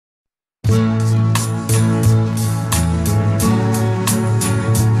We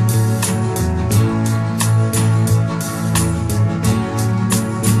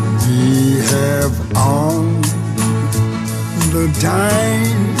have all the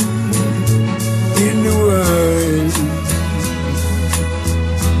time in the world,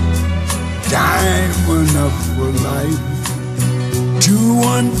 time enough for life to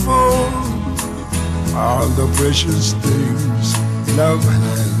unfold all the precious things love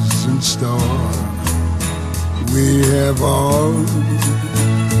has in store. We have all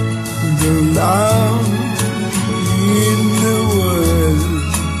the love in the world.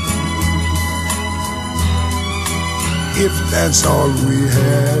 If that's all we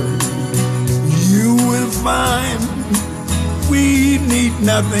have, you will find we need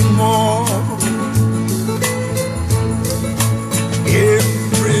nothing more.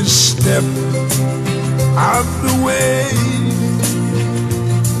 Every step of the way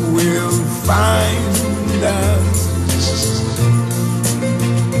will find us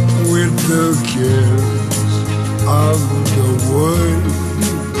with the cares of the world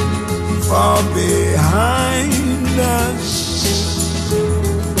far behind us.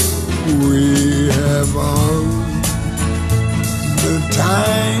 We have all the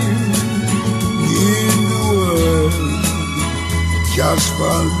time in the world just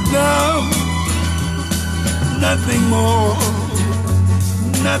for love, nothing more,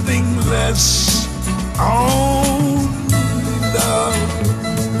 nothing less, only love.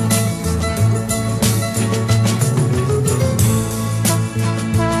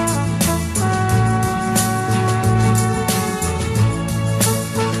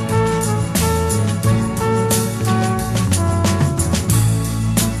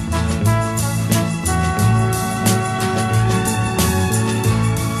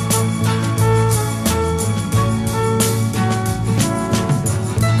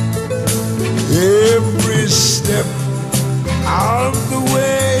 Every step of the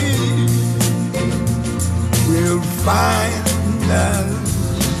way will find us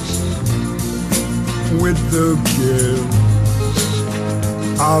with the cares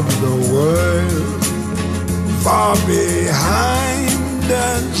of the world far behind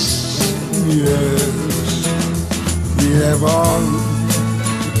us. Yes, we have all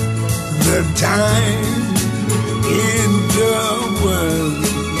the time in the world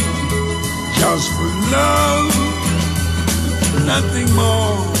just for love, nothing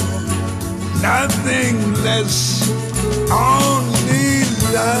more, nothing less, only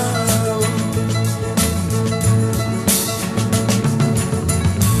love.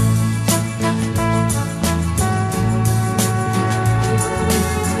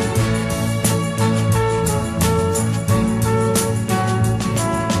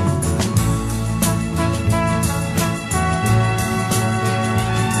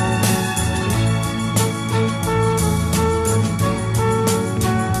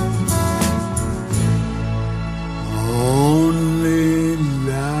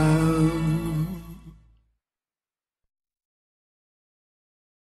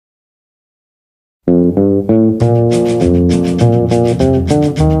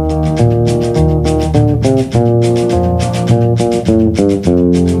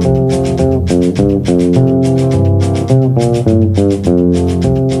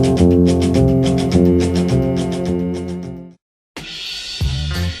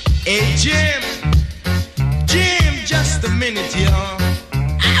 Hey Jim, just a minute, y'all.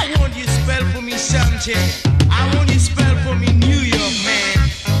 I want you to spell for me something. I want you to spell for me New York, man.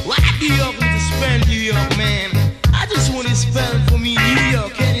 Why do you have to spell New York, man? I just want you to spell for me New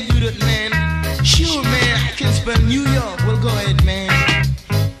York. Can you do that, man? Sure, man, I can spell New York. Well, go ahead, man.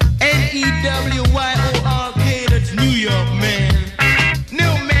 N-E-W-Y-O-R-K, that's New York, man.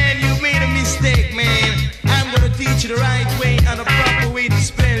 No, man, you made a mistake, man. I'm gonna teach you the right way and the proper way to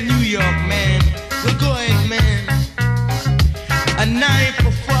spell New York, man. Well, go ahead, man. A knife,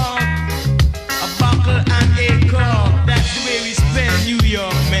 a fork, a buckle, and a cork. That's the way we spell New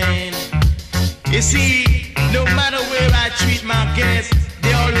York, man. You see, no matter where I treat my guests,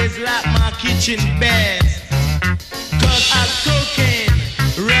 they always like my kitchen best. 'Cause I'm cooking,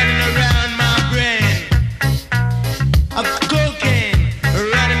 running around my brain. I'm cooking,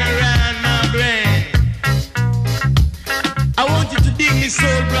 running around my brain. I want you to dig me,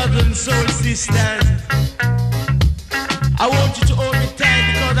 soul brothers and soul sisters.